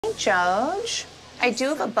Hi, Judge. I do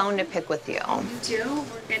have a bone to pick with you. You do?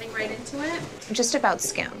 We're getting right into it? Just about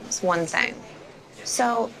Skims, one thing.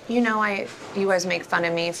 So, you know, you guys make fun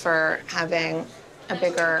of me for having a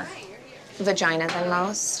bigger vagina than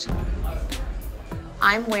most.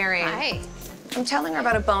 I'm wearing... Hi. I'm telling her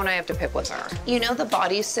about a bone I have to pick with her. You know the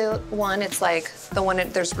bodysuit one? It's like the one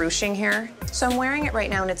there's ruching here. So I'm wearing it right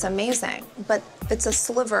now and it's amazing, but it's a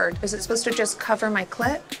sliver. Is it supposed to just cover my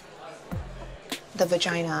clit? The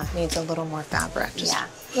vagina needs a little more fabric, just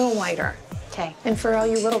a little wider. Okay. And for all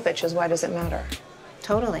you little bitches, why does it matter?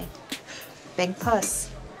 Totally. Big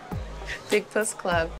puss. Big Puss Club.